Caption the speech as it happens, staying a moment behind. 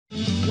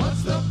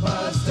What's the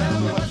buzz?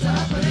 Tell me what's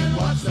happening.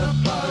 What's the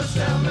buzz?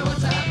 Tell me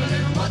what's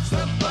happening. What's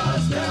the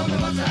buzz? Tell me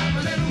what's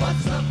happening.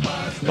 What's the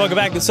buzz? Welcome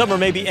back. The summer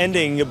may be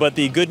ending, but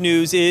the good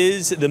news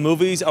is the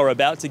movies are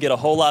about to get a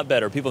whole lot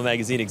better. People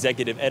Magazine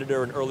executive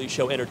editor and early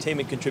show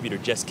entertainment contributor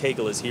Jess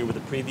Cagle is here with a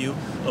preview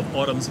of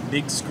autumn's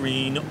big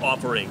screen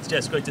offerings.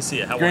 Jess, great to see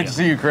you. How are you? Great to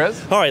see you,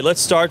 Chris. All right,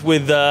 let's start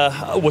with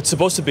what's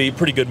supposed to be a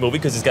pretty good movie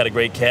because it's got a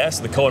great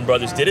cast. The Coen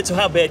brothers did it, so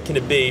how bad can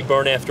it be?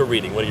 Burn After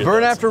Reading. What are your thoughts?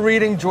 Burn After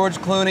Reading, George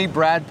Clooney,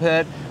 Brad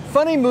Pitt.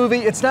 Funny movie.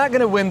 It's not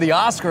going to win the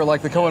Oscar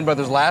like the Coen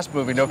brothers' last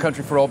movie, No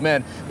Country for Old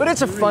Men, but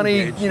it's a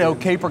funny,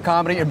 caper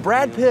comedy. And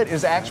Brad Pitt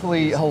is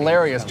actually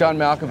hilarious. John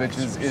Malkovich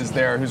is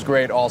there, who's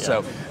great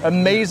also.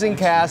 Amazing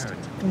cast.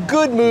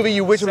 Good movie.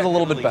 You wish it was a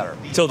little bit better.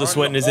 Tilda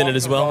Swinton is in it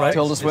as well, right?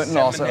 Tilda Swinton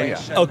also, yeah.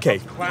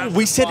 Okay,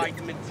 we said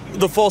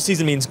the fall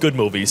season means good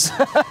movies.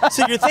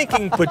 So you're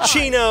thinking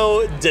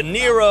Pacino, De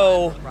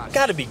Niro,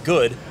 gotta be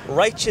good.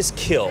 Righteous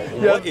Kill.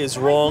 What is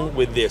wrong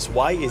with this?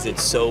 Why is it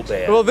so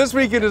bad? Well, this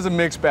weekend is a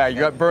mixed bag.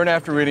 You got Burn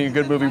After Reading, a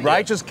good movie.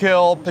 Righteous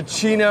Kill,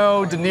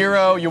 Pacino, De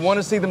Niro. You want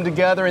to see them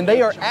together, and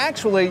they are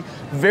actually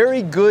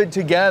very good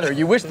together.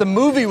 You wish the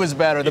movie was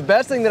better. The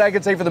best thing that I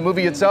could say for the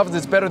movie itself is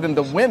it's better than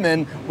The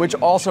Women, which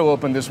also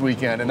opened this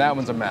weekend, and that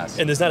one's a mess.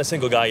 And there's not a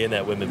single guy in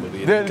that Women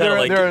movie.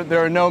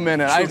 There are no men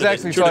in it. I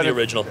actually saw the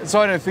original.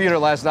 Saw it in a theater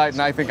last night,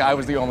 and I think I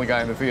was the only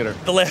guy in the theater.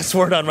 The last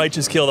word on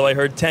Righteous Kill, though, I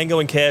heard Tango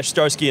and Cash,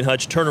 Starsky and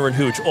Hutch, Turner and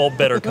Hooch, all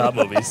better cop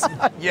movies.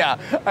 Yeah,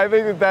 I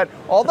think that,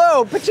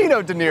 although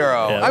Pacino, De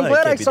Niro, Yeah, I'm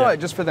glad I saw it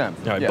just for them.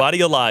 All right, Yeah.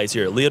 Body of Lies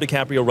here. Leo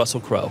DiCaprio, Russell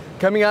Crowe.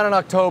 Coming out in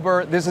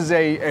October, this is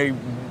a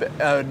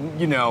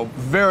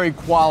very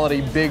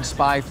quality big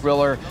spy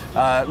thriller.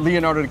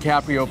 Leonardo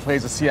DiCaprio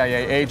plays a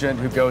CIA agent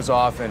who goes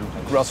off, and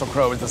Russell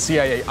Crowe is the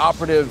CIA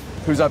operative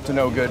who's up to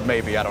no good,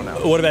 maybe, I don't know.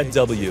 What about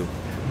W?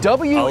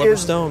 W Oliver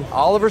is Stone.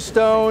 Oliver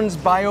Stone's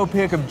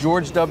biopic of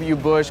George W.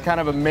 Bush. Kind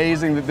of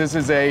amazing that this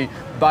is a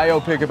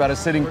biopic about a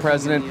sitting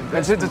president.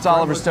 And since it's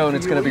Oliver Stone,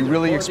 it's going to be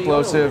really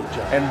explosive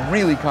and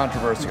really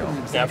controversial.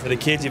 Now, for the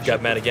kids, you've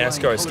got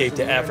Madagascar, Escape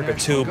to Africa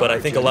 2, but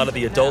I think a lot of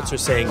the adults are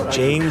saying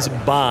James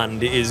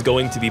Bond is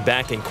going to be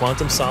back in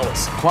Quantum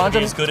Solace.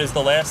 Quantum? As good as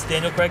the last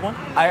Daniel Craig one?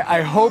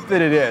 I hope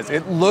that it is.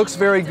 It looks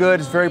very good.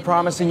 It's very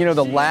promising. You know,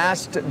 the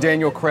last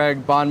Daniel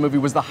Craig Bond movie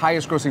was the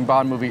highest grossing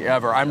Bond movie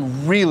ever.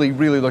 I'm really,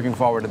 really looking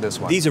forward to this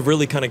one. These have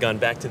really kind of gone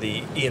back to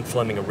the Ian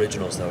Fleming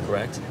originals, though,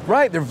 correct?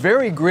 Right. They're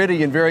very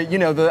gritty and very,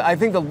 I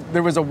think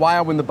there was a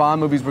while when the Bond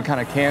movies were kind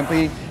of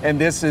campy, and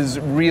this is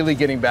really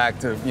getting back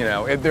to,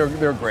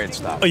 they're great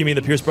stuff. Oh, you mean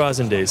the Pierce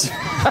Brosnan days?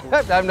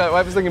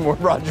 I was thinking more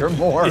Roger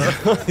Moore. Yeah.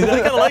 I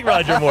kind of like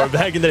Roger Moore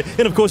back in the day.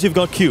 And, of course, you've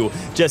got Q.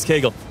 Jess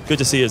Cagle, good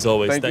to see you as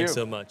always. Thanks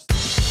so much.